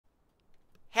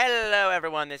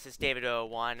everyone, this is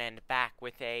David01 and back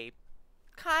with a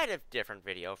kind of different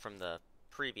video from the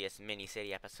previous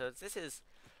mini-city episodes. This is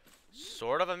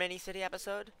sort of a mini-city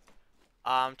episode.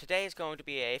 Today is going to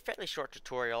be a fairly short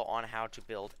tutorial on how to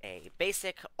build a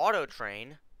basic auto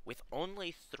train with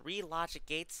only 3 logic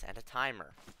gates and a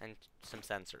timer and some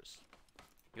sensors.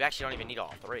 You actually don't even need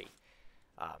all 3,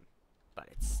 but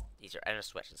it's easier, and a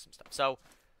switch and some stuff. So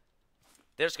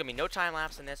there's going to be no time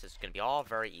lapse in this. It's going to be all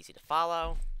very easy to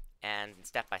follow and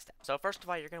step by step. So first of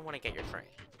all, you're going to want to get your train.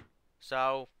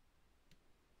 So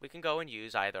we can go and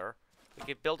use either, we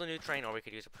could build a new train or we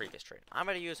could use a previous train. I'm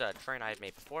going to use a train I had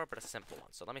made before, but a simple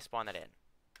one. So let me spawn that in.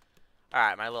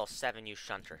 Alright, my little 7U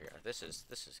shunter here. This is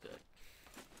good.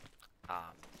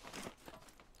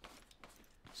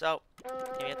 So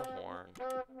give me the horn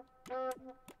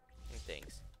and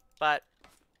things. But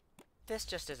this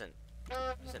just isn't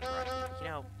right. You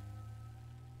know,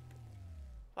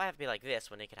 why have it be like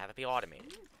this when they could have it be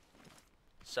automated?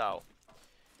 So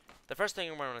the first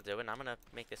thing we're going to do, and I'm going to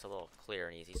make this a little clear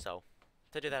and easy, so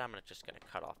to do that I'm just going to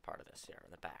cut off part of this here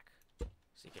in the back.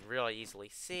 So you can really easily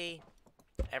see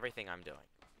everything I'm doing.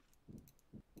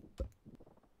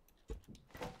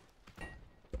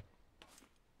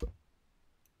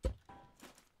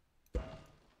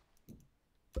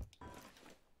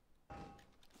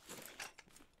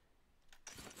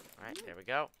 Alright, there we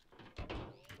go.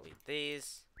 Delete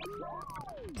these.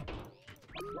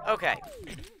 Okay.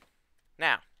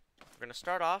 Now, we're going to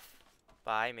start off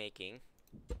by making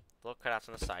little cutouts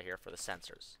on the side here for the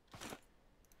sensors.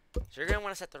 So you're going to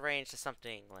want to set the range to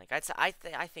something like, I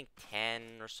think 10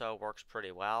 or so works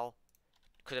pretty well.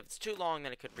 Because if it's too long,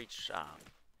 then it could reach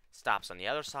stops on the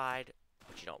other side,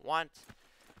 which you don't want.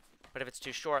 But if it's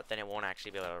too short, then it won't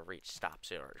actually be able to reach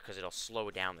stops, because it'll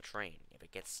slow down the train. If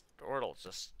it gets, or it'll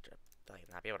just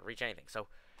not be able to reach anything. So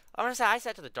I'm going to say I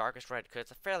set to the darkest red because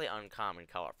it's a fairly uncommon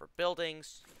color for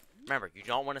buildings. Remember, you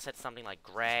don't want to set something like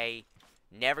gray.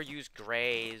 Never use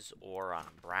grays or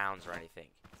browns or anything,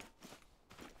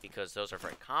 because those are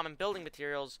very common building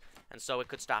materials, and so it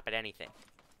could stop at anything.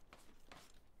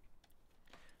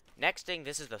 Next thing,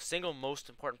 this is the single most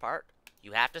important part.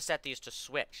 You have to set these to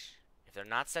switch. If they're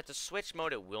not set to switch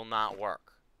mode, it will not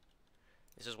work.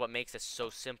 This is what makes this so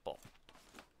simple.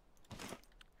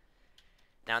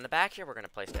 Now in the back here, we're going to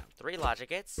place down 3 logic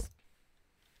gates.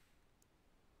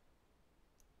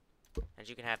 And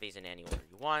you can have these in any order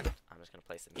you want. I'm just going to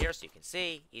place them here so you can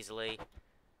see easily.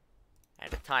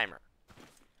 And a timer.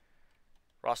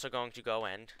 We're also going to go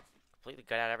and completely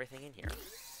gut out everything in here.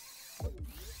 Oops.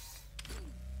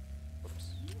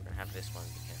 We're going to have this one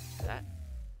because of that.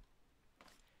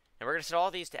 And we're going to set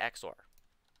all these to XOR.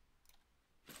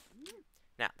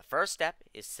 Now, the first step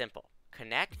is simple.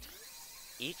 Connect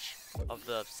each of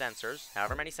the sensors,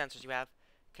 however many sensors you have,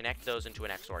 connect those into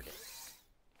an XOR gate.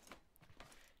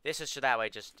 This is so that way,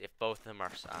 just if both of them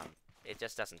are, it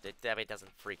doesn't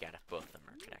freak out if both of them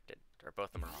are connected, or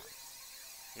both of them are on.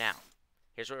 Now,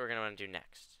 here's what we're going to want to do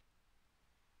next.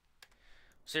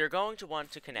 So you're going to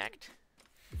want to connect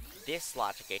this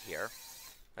logic gate here.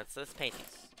 Let's paint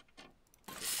these.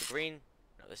 This is the green,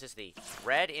 no, this is the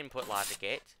red input logic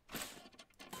gate.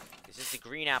 This is the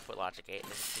green output logic gate,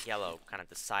 and this is the yellow kind of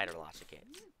decider logic gate.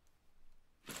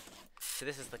 So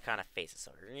this is the kind of faces.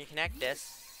 So we're going to connect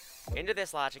this into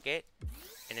this logic gate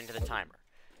and into the timer.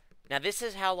 Now this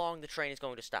is how long the train is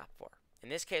going to stop for. In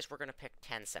this case, we're going to pick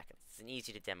 10 seconds. It's an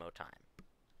easy to demo time.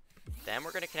 Then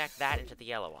we're going to connect that into the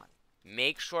yellow one.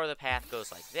 Make sure the path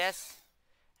goes like this,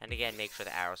 and again, make sure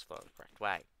the arrows flow the correct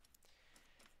way.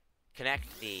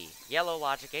 Connect the yellow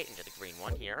logic gate into the green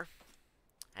one here,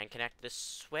 and connect this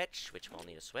switch, which will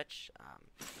need a switch,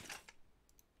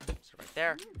 so right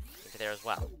there, into there as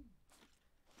well.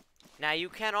 Now you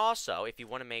can also, if you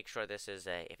want to make sure this is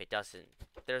a, if it doesn't,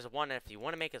 there's one, if you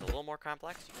want to make it a little more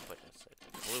complex, you can put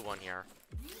this blue one here,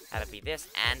 have it be this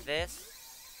and this,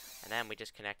 and then we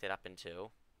just connect it up into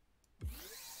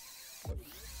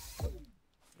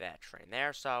that train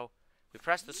there. So we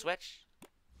press the switch,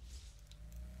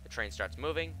 the train starts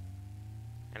moving,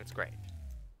 and it's great.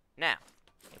 Now,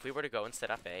 if we were to go and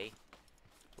set up a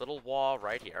little wall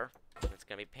right here, it's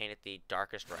going to be painted the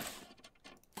darkest red.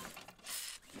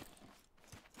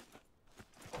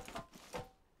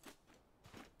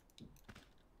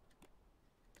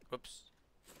 Whoops.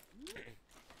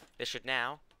 This should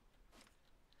now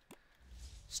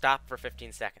stop for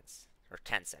 15 seconds. Or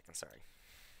 10 seconds, sorry.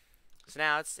 So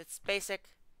now it's basic.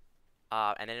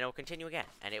 And then it'll continue again.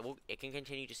 And it can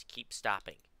continue, just keep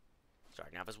stopping. Sorry,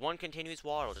 now if it's one continuous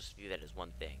wall, it'll just view that as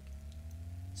one thing.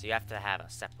 So you have to have a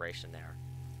separation there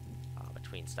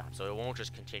between stops. So it won't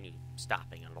just continue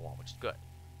stopping on the wall, which is good.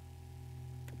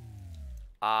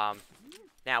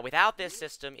 Now, without this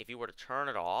system, if you were to turn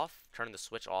the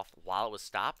switch off while it was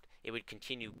stopped, it would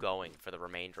continue going for the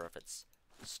remainder of its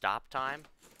stop time.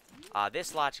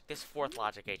 This fourth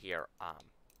logic gate here,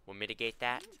 will mitigate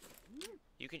that.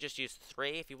 You can just use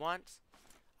 3 if you want,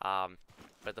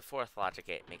 but the fourth logic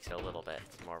gate makes it a little bit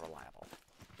more reliable.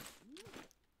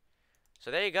 So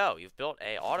there you go. You've built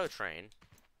a auto train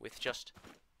with just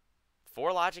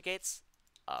 4 logic gates,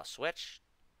 a switch,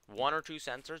 1 or 2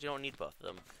 sensors. You don't need both of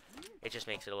them. It just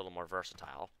makes it a little more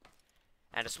versatile.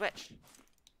 And a switch.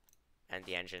 And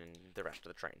the engine and the rest of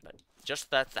the train. But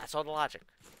just that's all the logic.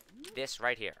 This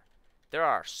right here. There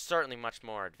are certainly much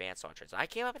more advanced auto trains. I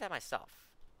came up with that myself.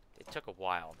 It took a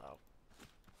while, though.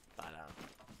 But,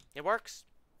 it works.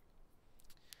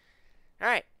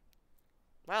 Alright.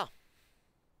 Well,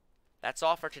 that's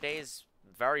all for today's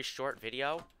very short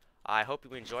video. I hope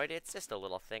you enjoyed it. It's just a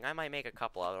little thing. I might make a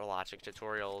couple other logic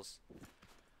tutorials.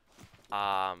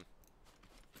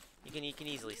 You can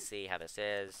easily see how this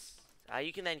is.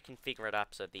 You can then configure it up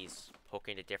so these hook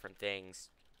into different things.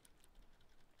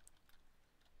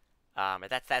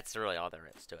 That's really all there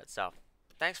is to it. So,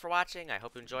 thanks for watching. I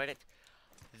hope you enjoyed it.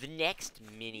 The next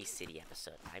mini city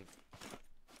episode,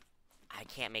 I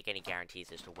can't make any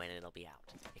guarantees as to when it'll be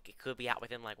out. It could be out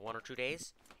within like 1 or 2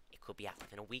 days. It could be out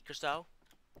within a week or so.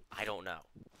 I don't know.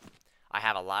 I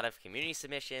have a lot of community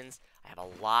submissions. I have a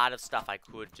lot of stuff I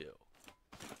could do.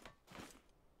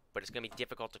 But it's going to be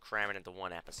difficult to cram it into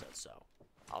 1 episode, so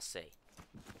I'll see.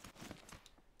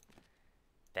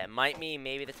 That might mean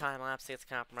maybe the time-lapse gets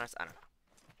compromised. I don't know.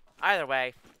 Either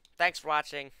way, thanks for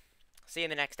watching. See you in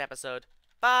the next episode.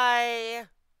 Bye!